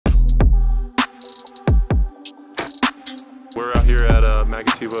We're out here at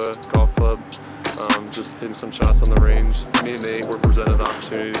Magatuba Golf Club, just hitting some shots on the range. Me and Nate were presented the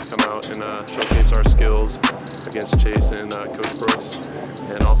opportunity to come out and showcase our skills against Chase and Coach Brooks,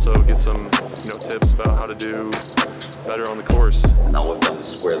 and also get some tips about how to do better on the course. Now what we've done is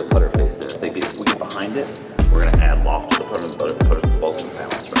square the putter face there. I think if we get behind it, we're going to add loft to the putter, and the ball's going to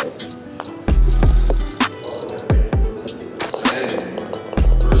balance, right?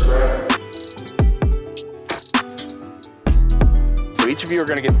 So each of you are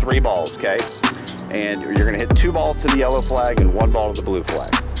going to get 3 balls, okay? And you're going to hit 2 balls to the yellow flag and 1 ball to the blue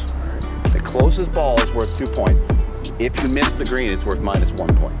flag. The closest ball is worth 2 points. If you miss the green, it's worth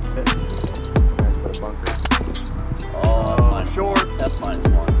 -1 point. Nice for the bunker. Oh, short. That's -1.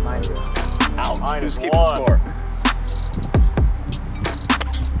 Out. Who's keeping score?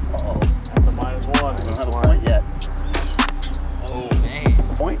 Uh-oh. That's a -1. We don't have a point yet. Oh, man.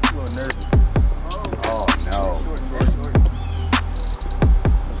 Point? A little nervous. Oh, no.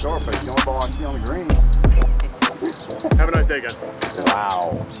 Short, but it's the only ball I see on the green. Have a nice day, guys.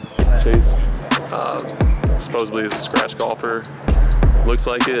 Wow. Chase supposedly is a scratch golfer. Looks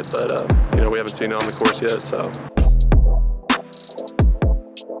like it, but we haven't seen it on the course yet, so.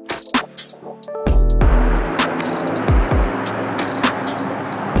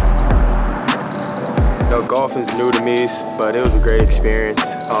 Golf is new to me, but it was a great experience.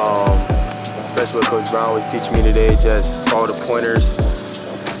 Especially what Coach Brown was teaching me today, just all the pointers,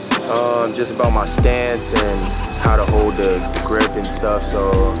 just about my stance and how to hold the grip and stuff.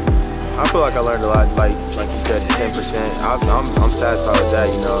 So I feel like I learned a lot. Like you said, 10%. I'm satisfied with that.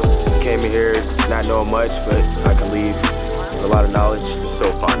 Came in here not knowing much, but I can leave with a lot of knowledge. So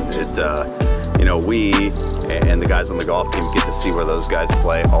fun. We and the guys on the golf team get to see where those guys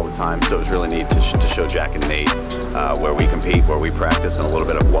play all the time. So it was really neat to show Jack and Nate where we compete, where we practice, and a little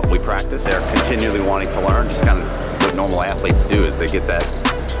bit of what we practice. They're continually wanting to learn. Just kind of what normal athletes do is they get that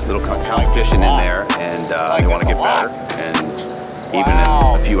little competition in there, and they want to get better. And even in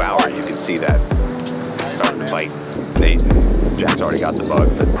a few hours, you can see that starting to bite. Nate and Jack's already got the bug,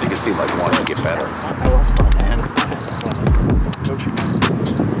 but you can see like wanting to get better.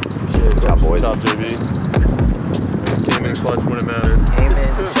 Good job, boys. Good job, JB. Came in clutch when it mattered. Came in,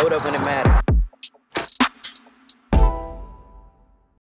 showed up when it mattered.